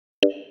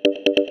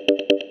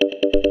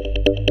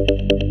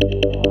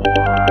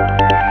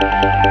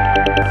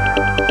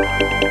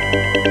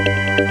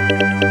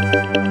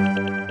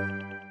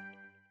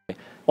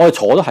我哋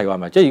坐都係喎，係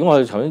咪？即係如果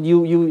我哋頭先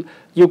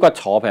腰骨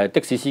坐，譬如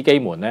的士司機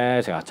們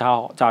咧，成日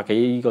揸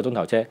幾個鐘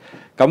頭車，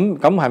咁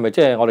係咪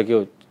即係我哋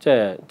叫即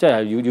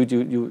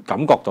係要感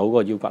覺到嗰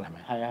個腰骨係咪？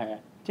係啊，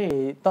即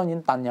係當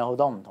然凳有好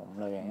多唔同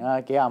類型啦，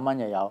幾廿蚊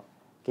又有，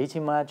幾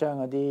千蚊一張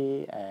嗰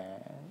啲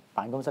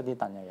辦公室啲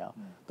凳又有。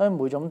當然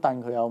每種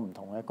凳佢有唔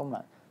同嘅功能，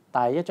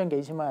但係一張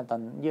幾千蚊嘅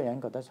凳，呢個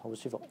人覺得好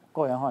舒服，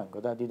嗰個人可能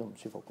覺得一啲都唔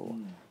舒服嘅喎。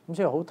咁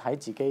所以好睇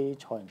自己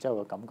坐完之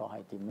後嘅感覺係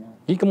點咯。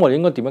咦？咁我哋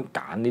應該點樣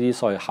揀呢啲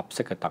所謂合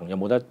適嘅凳？有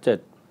冇得即係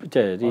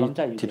啲？我諗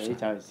真係要自己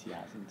走去試下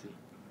先知。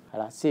係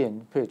啦，試完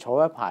譬如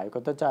坐一排覺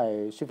得真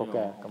係舒服嘅，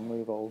咁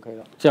呢個 OK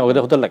咯。即係我覺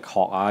得好多力學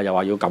啊，又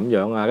話要咁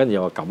樣啊，跟住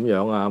又話咁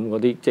樣啊，咁嗰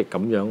啲即係咁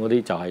樣嗰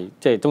啲就係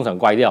即係通常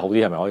貴啲又好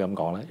啲，係咪可以咁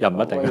講咧？又唔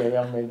一定。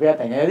又未必一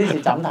定嘅，有啲似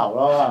枕頭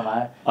咯，係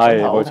咪？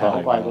係冇錯，好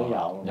貴都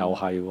有。又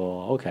係喎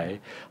OK，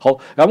 好。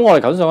咁我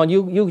哋頭先所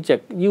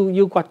講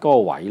腰骨嗰個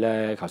位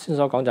咧，頭先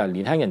所講就係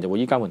年輕人就會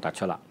腰間盤突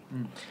出啦。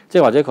即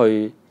係或者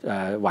佢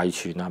遺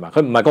傳係咪？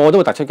佢唔係個個都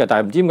會突出嘅，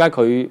但係唔知點解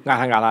佢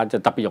壓下就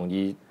特別容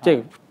易，即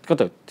係嗰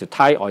條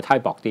胎外胎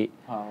薄啲。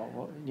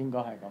應該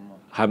係咁啊。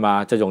係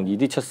嘛？就容易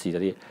啲出事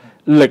嗰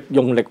啲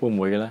用力會唔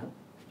會嘅咧？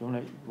用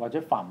力或者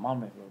發唔啱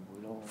力會唔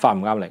會咯？發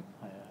唔啱力。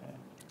係啊。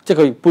即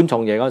係佢搬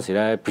重嘢嗰陣時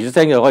咧，噼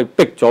聲就可以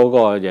逼咗嗰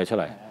個嘢出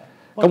嚟。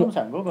咁通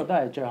常嗰個都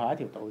係最後一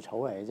條稻草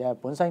嚟嘅啫，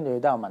本身佢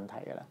都有問題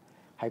㗎啦，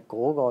係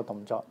嗰個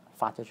動作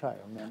發咗出嚟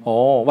咁樣。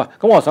哦，喂，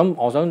咁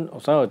我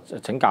想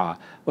請教下，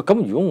喂，咁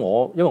如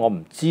果因為我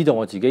唔知道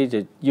我自己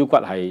隻腰骨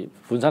係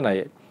本身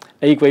係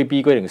A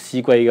grade、B grade 定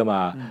C grade 㗎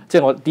嘛，即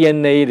係我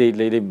DNA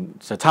你唔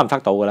測唔測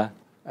到嘅咧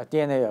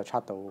？DNA 又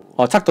測到。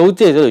哦，測到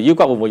即係條腰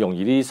骨會唔會容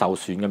易啲受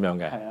損咁樣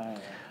嘅？係啊。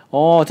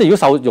哦，即係如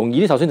果容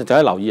易啲受損就真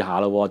係留意下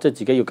咯喎，即係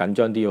自己要緊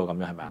張啲喎，咁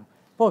樣係咪啊？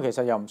不過其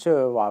實又唔需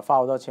要話花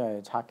好多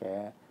錢去測嘅。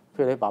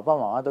譬如你爸爸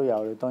媽媽都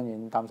有，你當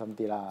然擔心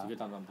啲啦。自己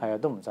擔心。係啊，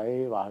都唔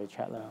使話去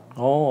check 啦。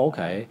哦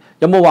 ，OK。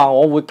有冇話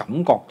我會感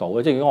覺到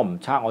嘅？即係如果我唔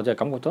測，我就係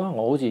感覺到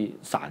我好似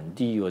孱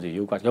啲喎條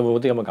腰骨。有冇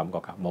啲咁嘅感覺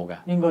㗎？冇嘅。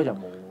應該就冇。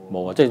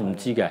冇啊，即係唔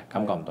知嘅，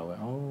感覺唔到嘅。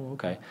哦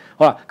 ，OK。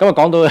好啦，咁啊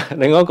講到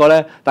另外一個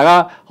咧，大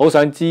家好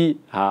想知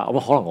嚇，咁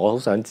可能我好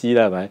想知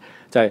咧，係咪？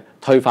就係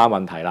退化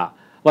問題啦。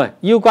喂，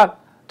腰骨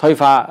退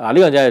化嗱，呢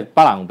樣嘢係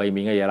不能避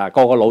免嘅嘢啦，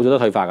個老咗都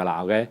退化㗎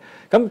啦。OK。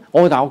咁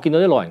但係我見到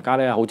啲老人家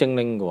咧好精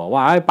靈嘅喎，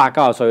哇！喺80、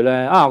90歲咧，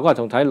啊！我嗰日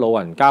仲睇老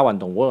人家運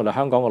動會，我哋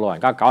香港嘅老人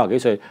家90幾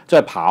歲，即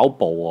係跑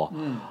步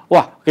喎，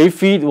哇！幾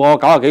fit 喎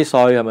，90幾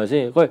歲係咪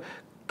先？喂，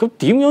咁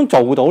點樣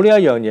做到呢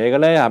一樣嘢嘅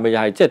咧？係咪又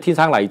係即係天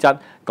生麗質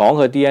講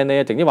佢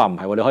DNA，定之話唔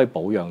係喎？你可以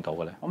保養到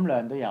嘅咧？咁兩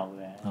樣都有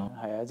嘅，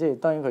係啊，即係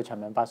當然佢長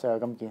命百歲又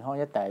咁健康，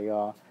一定係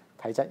個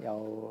體質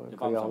有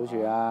佢嘅好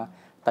處啦。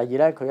第二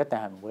咧，佢一定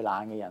係唔會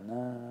懶嘅人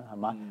啦，係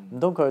嘛？唔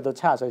通佢到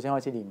70歲先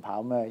開始練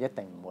跑咩？一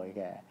定唔會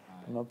嘅。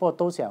不過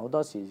都市人好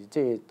多時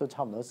即係都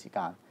抽唔到時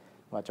間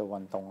話做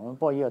運動咯。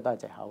不過呢個都係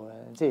藉口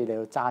嘅，即係你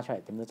要揸出嚟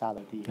點都揸到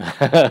啲。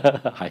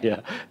係啊，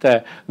即係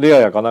呢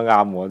個又講得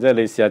啱喎。即係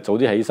你試下早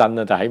啲起身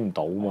啦，就起唔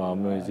到嘛咁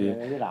樣意思。有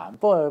啲難。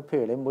不過譬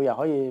如你每日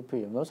可以譬如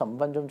用到15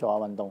分鐘做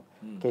下運動，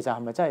其實係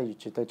咪真係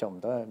絕對做唔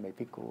到？未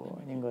必嘅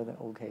喎，應該都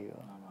OK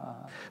嘅。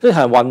即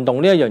係運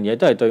動呢一樣嘢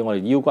都係對我哋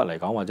腰骨嚟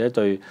講，或者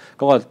對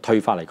嗰個退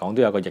化嚟講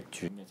都有個逆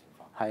轉嘅情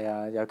況。係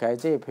啊，尤其係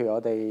即係譬如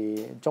我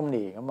哋中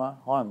年咁啊，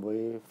可能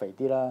會肥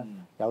啲啦，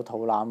有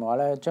肚腩嘅話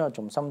咧，將個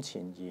重心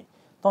前移。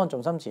當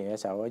重心前移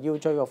嘅時候，個腰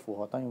椎個負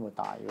荷當然會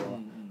大嘅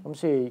喎。咁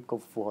所以個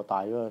負荷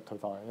大咗，退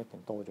化一定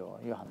多咗，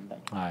呢個肯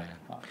定。係。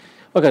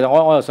喂，其實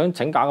我又想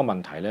請教一個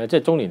問題咧，即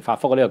係中年發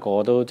福呢個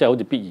個都即係好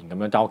似必然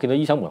咁樣，但我見到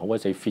醫生們好鬼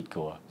死 fit 嘅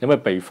喎，有咩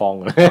秘方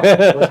嘅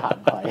咧？好慚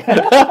愧。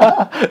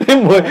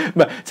你唔會唔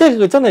係即係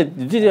佢真係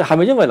唔知係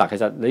咪因為嗱？其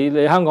實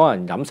你香港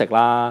人飲食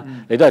啦，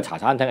你都係茶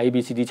餐廳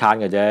A、B、C、D 餐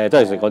嘅啫，都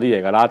係食嗰啲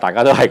嘢㗎啦，大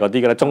家都係嗰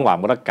啲㗎啦，中環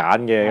冇得揀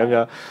嘅咁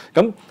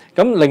樣。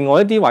咁另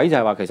外一啲位就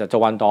係話其實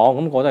做運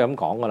動咁我都係咁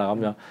講㗎啦咁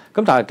樣。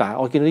咁但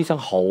係我見到醫生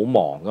好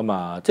忙㗎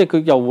嘛，即係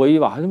佢又會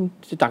話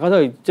大家都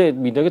係即係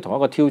面對同一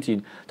個挑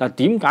戰，但係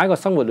點解個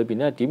生活裏邊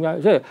咧點解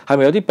即係係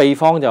咪有啲秘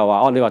方就係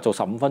話你話做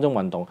15分鐘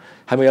運動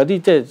係咪有啲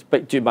即係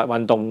絕密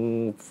運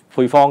動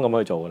配方咁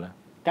去做嘅咧？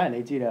梗係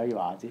你知，你可以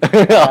話我知。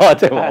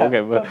即係冇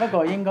嘅。不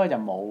過應該就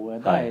冇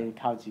嘅，都係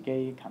靠自己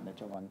勤力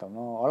做運動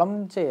咯。我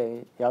諗即係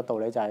有道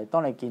理就係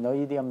當你見到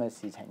呢啲咁嘅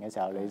事情嘅時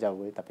候，你就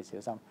會特別小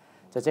心。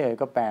就即係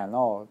個病人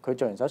咯，佢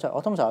做完手術，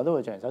我通常都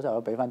會做完手術，我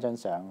俾翻張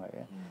相佢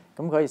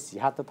嘅。咁佢可以時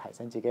刻都提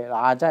醒自己，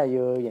嗱真係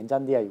要認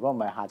真啲啊！如果唔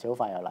係，下次好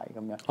快又嚟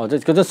咁樣。哦，即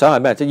係嗰張相係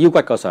咩？即係腰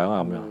骨個相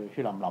啊咁樣。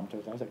血淋淋做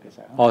手術嘅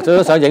相。哦，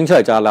張相影出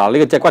嚟就係嗱，呢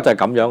個隻骨就係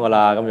咁樣噶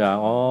啦，咁樣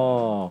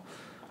哦。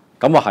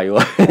咁啊係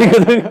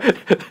喎，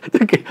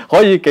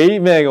可以幾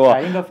咩嘅喎？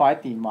係應該放喺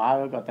電話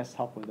嗰個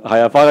desktop 嗰度。係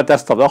啊，放喺個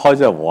desktop 一開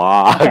之後，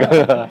哇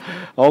咁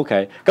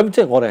OK。咁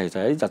即係我哋其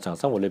實喺日常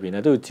生活裏邊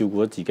咧，都要照顧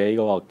到自己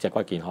嗰個脊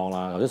骨健康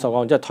啦。頭先所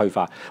講即係退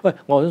化。喂，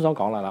我頭先想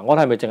講啦，嗱，我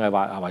哋係咪淨係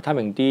話維他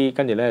命 D，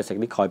跟住咧食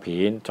啲鈣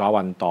片，做下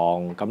運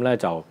動，咁咧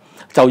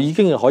就已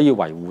經可以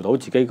維護到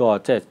自己嗰個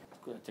即係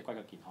脊骨嘅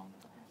健康？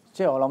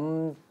即係我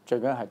諗最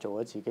緊要係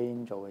做咗自己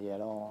應做嘅嘢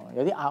咯。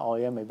有啲額外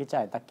嘅未必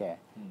真係得嘅，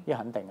呢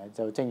肯定嘅。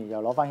就正如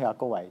又攞翻血壓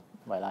高為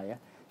例嘅，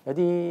有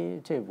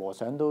啲即係和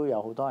尚都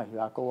有好多係血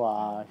壓高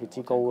啊、血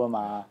脂高噶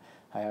嘛，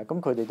係啊，咁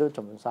佢哋都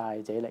盡晒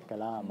自己力㗎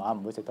啦，係嘛？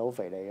唔會食到好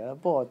肥膩㗎啦。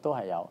不過都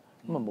係有，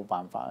咁啊冇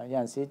辦法。有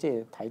陣時即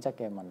係體質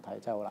嘅問題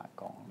真係好難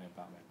講。明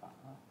白。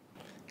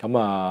咁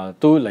啊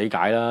都理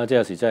解啦，即係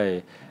有時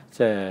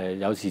即係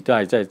有時都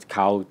係即係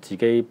靠自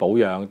己保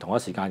養，同一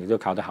時間亦都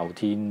靠啲後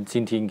天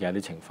先天嘅一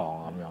啲情況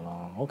咁樣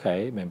咯。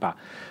OK， 明白。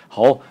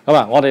好，咁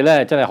啊，我哋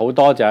咧真係好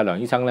多謝梁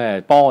醫生咧，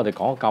幫我哋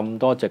講咁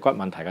多脊骨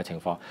問題嘅情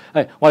況。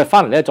我哋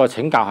翻嚟咧再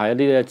請教下一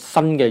啲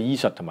新嘅醫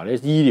術同埋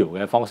啲醫療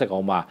嘅方式，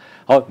好嘛？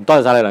好，多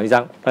謝晒你梁醫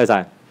生，多謝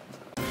晒。